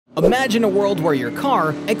Imagine a world where your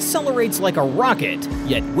car accelerates like a rocket,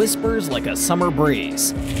 yet whispers like a summer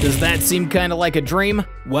breeze. Does that seem kinda like a dream?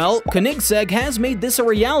 Well, Koenigsegg has made this a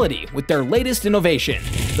reality with their latest innovation,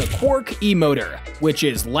 the Quark e-motor, which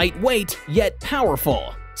is lightweight yet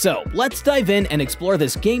powerful. So let's dive in and explore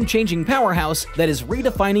this game-changing powerhouse that is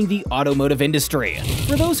redefining the automotive industry.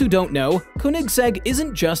 For those who don't know, Koenigsegg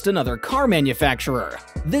isn't just another car manufacturer.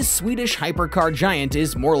 This Swedish hypercar giant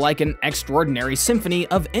is more like an extraordinary symphony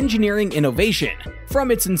of engineering innovation.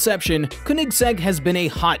 From its inception, Koenigsegg has been a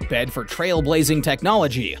hotbed for trailblazing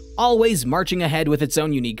technology, always marching ahead with its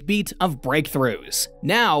own unique beat of breakthroughs.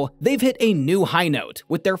 Now, they've hit a new high note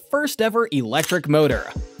with their first ever electric motor,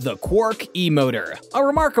 the Quark e-motor. A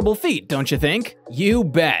remarkable feat, don't you think? You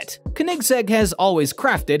bet! Koenigsegg has always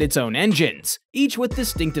crafted its own engines, each with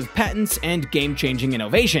distinctive patents and game-changing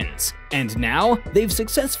innovations. And now, they've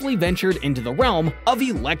successfully ventured into the realm of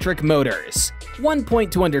electric motors. One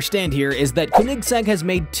point to understand here is that Koenigsegg has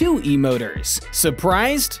made two e-motors.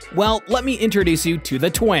 Surprised? Well, let me introduce you to the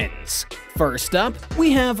twins. First up,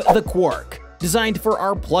 we have the Quark, designed for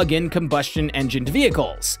our plug-in combustion engined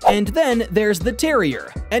vehicles. And then there's the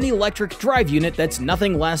Terrier, an electric drive unit that's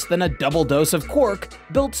nothing less than a double dose of Quark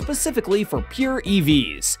built specifically for pure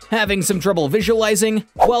EVs. Having some trouble visualizing?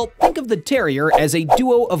 Well, think of the Terrier as a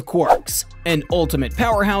duo of Quarks, an ultimate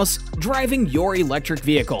powerhouse driving your electric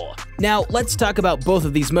vehicle. Now, let's talk about both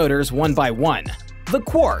of these motors one by one. The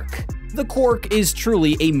Quark. The Quark is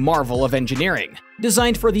truly a marvel of engineering,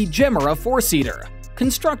 designed for the Gemera four-seater.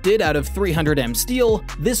 Constructed out of 300M steel,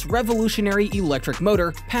 this revolutionary electric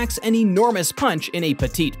motor packs an enormous punch in a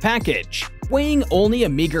petite package. Weighing only a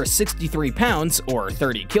meager 63 pounds or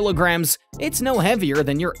 30 kilograms, it's no heavier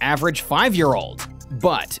than your average 5-year-old.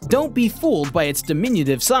 But don't be fooled by its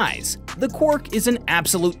diminutive size. The Quark is an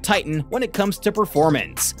absolute titan when it comes to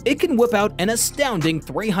performance. It can whip out an astounding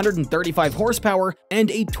 335 horsepower and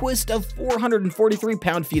a twist of 443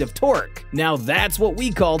 pound-feet of torque. Now that's what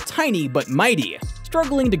we call tiny but mighty.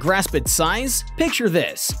 Struggling to grasp its size? Picture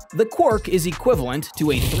this. The Quark is equivalent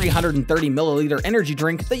to a 330 milliliter energy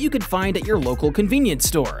drink that you could find at your local convenience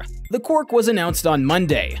store. The Quark was announced on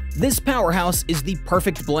Monday. This powerhouse is the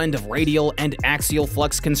perfect blend of radial and axial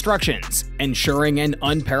flux constructions, ensuring an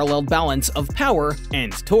unparalleled balance of power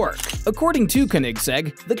and torque. According to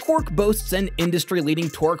Koenigsegg, the Quark boasts an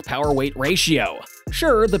industry-leading torque-power-weight ratio.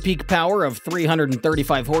 Sure, the peak power of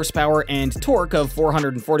 335 horsepower and torque of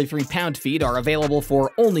 443 pound-feet are available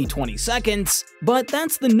for only 20 seconds, but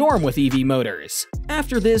that's the norm with EV motors.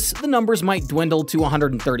 After this, the numbers might dwindle to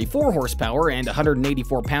 134 horsepower and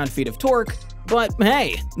 184 pound-feet of torque, but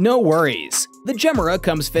hey, no worries. The Gemera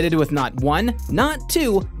comes fitted with not one, not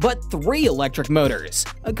two, but three electric motors,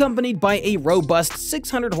 accompanied by a robust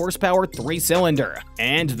 600 horsepower 3-cylinder.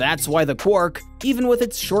 And that's why the Quark, even with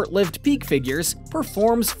its short-lived peak figures,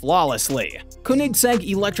 performs flawlessly. Koenigsegg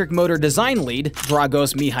electric motor design lead,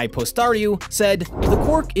 Dragos Mihai Postariu, said, "The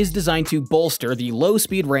Quark is designed to bolster the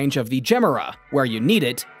low-speed range of the Gemera, where you need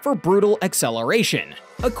it, for brutal acceleration."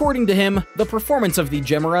 According to him, the performance of the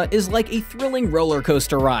Gemera is like a thrilling roller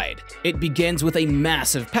coaster ride. It begins with a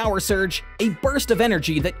massive power surge, a burst of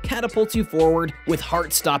energy that catapults you forward with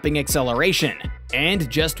heart-stopping acceleration. And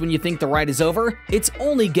just when you think the ride is over, it's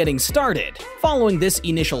only getting started. Following this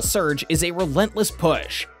initial surge is a relentless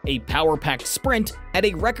push, a power-packed sprint at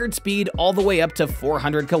a record speed all the way up to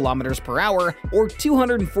 400 kilometers per hour or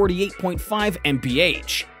 248.5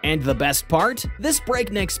 mph. And the best part? This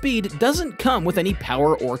breakneck speed doesn't come with any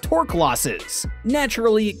power or torque losses.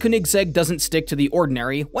 Naturally, Koenigsegg doesn't stick to the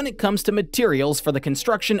ordinary when it comes to materials for the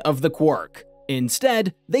construction of the Quark.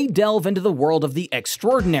 Instead, they delve into the world of the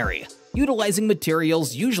extraordinary, utilizing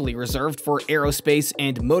materials usually reserved for aerospace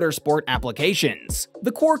and motorsport applications.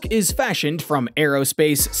 The Quark is fashioned from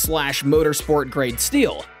aerospace/motorsport-grade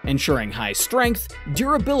steel, ensuring high strength,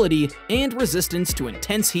 durability, and resistance to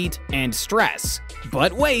intense heat and stress.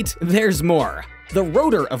 But wait, there's more. The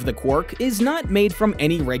rotor of the Quark is not made from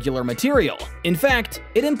any regular material. In fact,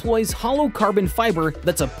 it employs hollow carbon fiber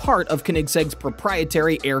that's a part of Koenigsegg's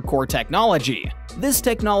proprietary Aircore technology. This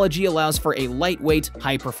technology allows for a lightweight,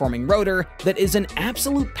 high-performing rotor that is an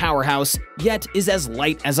absolute powerhouse, yet is as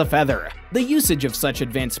light as a feather. The usage of such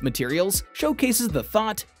advanced materials showcases the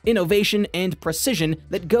thought, innovation, and precision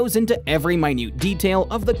that goes into every minute detail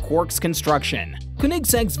of the Quark's construction.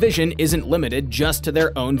 Koenigsegg's vision isn't limited just to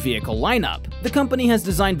their own vehicle lineup. The company has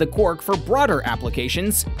designed the Quark for broader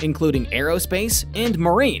applications, including aerospace and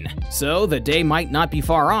marine. So the day might not be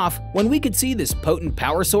far off when we could see this potent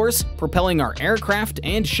power source propelling our aircraft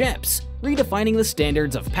and ships, redefining the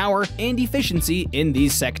standards of power and efficiency in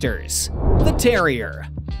these sectors. The Terrier.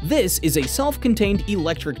 This is a self-contained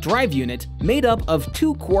electric drive unit made up of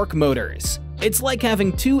 2 Quark motors. It's like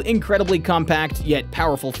having 2 incredibly compact yet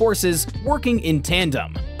powerful forces working in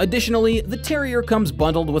tandem. Additionally, the Terrier comes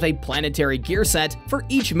bundled with a planetary gear set for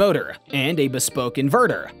each motor and a bespoke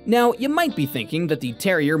inverter. Now, you might be thinking that the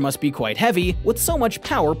Terrier must be quite heavy with so much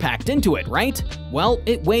power packed into it, right? Well,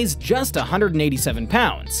 it weighs just 187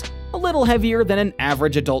 pounds. A little heavier than an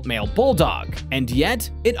average adult male bulldog, and yet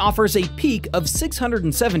it offers a peak of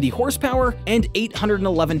 670 horsepower and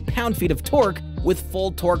 811 pound-feet of torque with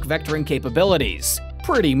full torque vectoring capabilities.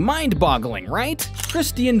 Pretty mind-boggling, right?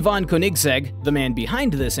 Christian von Koenigsegg, the man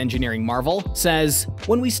behind this engineering marvel, says,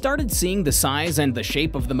 "When we started seeing the size and the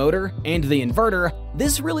shape of the motor and the inverter,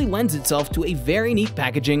 this really lends itself to a very neat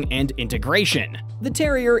packaging and integration." The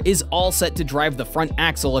Terrier is all set to drive the front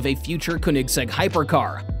axle of a future Koenigsegg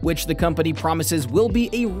hypercar, which the company promises will be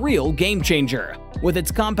a real game-changer. With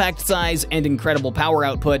its compact size and incredible power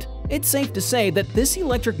output, it's safe to say that this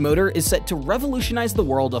electric motor is set to revolutionize the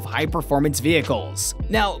world of high-performance vehicles.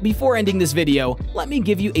 Now, before ending this video, let me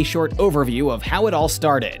give you a short overview of how it all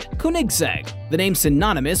started. Koenigsegg, the name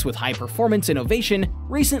synonymous with high-performance innovation,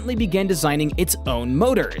 recently began designing its own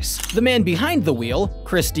motors. The man behind the wheel,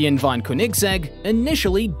 Christian von Koenigsegg,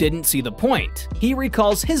 initially didn't see the point. He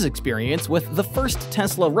recalls his experience with the first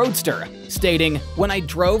Tesla Roadster, stating, "When I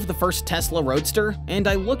drove the first Tesla Roadster and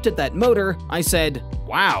I looked at that motor, I said,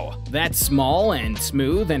 wow, that's small and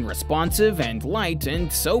smooth and responsive and light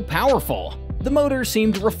and so powerful." The motor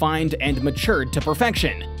seemed refined and matured to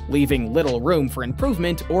perfection, leaving little room for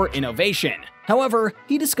improvement or innovation. However,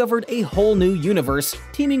 he discovered a whole new universe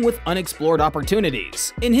teeming with unexplored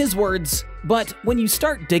opportunities. In his words, "But when you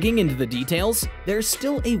start digging into the details, there's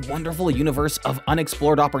still a wonderful universe of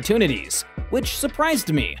unexplored opportunities," which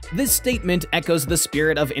surprised me. This statement echoes the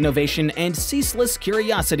spirit of innovation and ceaseless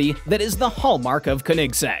curiosity that is the hallmark of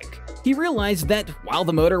Koenigsegg. He realized that while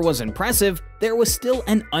the motor was impressive, there was still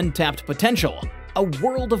an untapped potential, a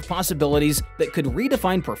world of possibilities that could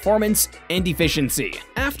redefine performance and efficiency.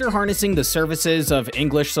 After harnessing the services of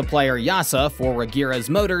English supplier YASA for Regera's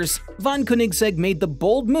motors, von Koenigsegg made the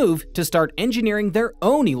bold move to start engineering their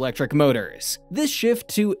own electric motors. This shift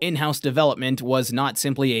to in-house development was not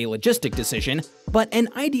simply a logistic decision, but an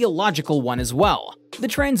ideological one as well. The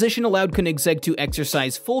transition allowed Koenigsegg to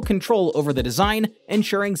exercise full control over the design,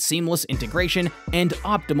 ensuring seamless integration and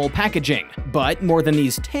optimal packaging. But more than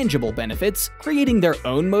these tangible benefits, creating their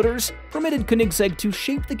own motors permitted Koenigsegg to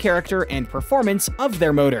shape the character and performance of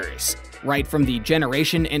their motors, right from the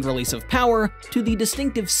generation and release of power to the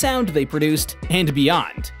distinctive sound they produced and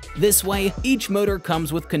beyond. This way, each motor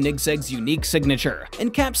comes with Koenigsegg's unique signature,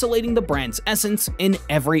 encapsulating the brand's essence in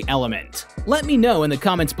every element. Let me know in the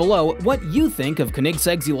comments below what you think of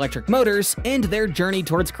Koenigsegg's electric motors and their journey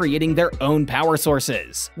towards creating their own power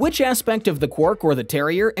sources. Which aspect of the Quark or the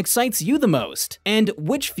Terrier excites you the most? And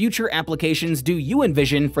which future applications do you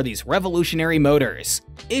envision for these revolutionary motors?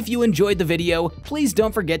 If you enjoyed the video, please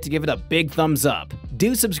don't forget to give it a big thumbs up.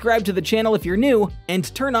 Do subscribe to the channel if you're new, and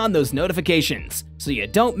turn on those notifications so you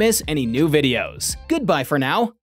don't miss any new videos. Goodbye for now.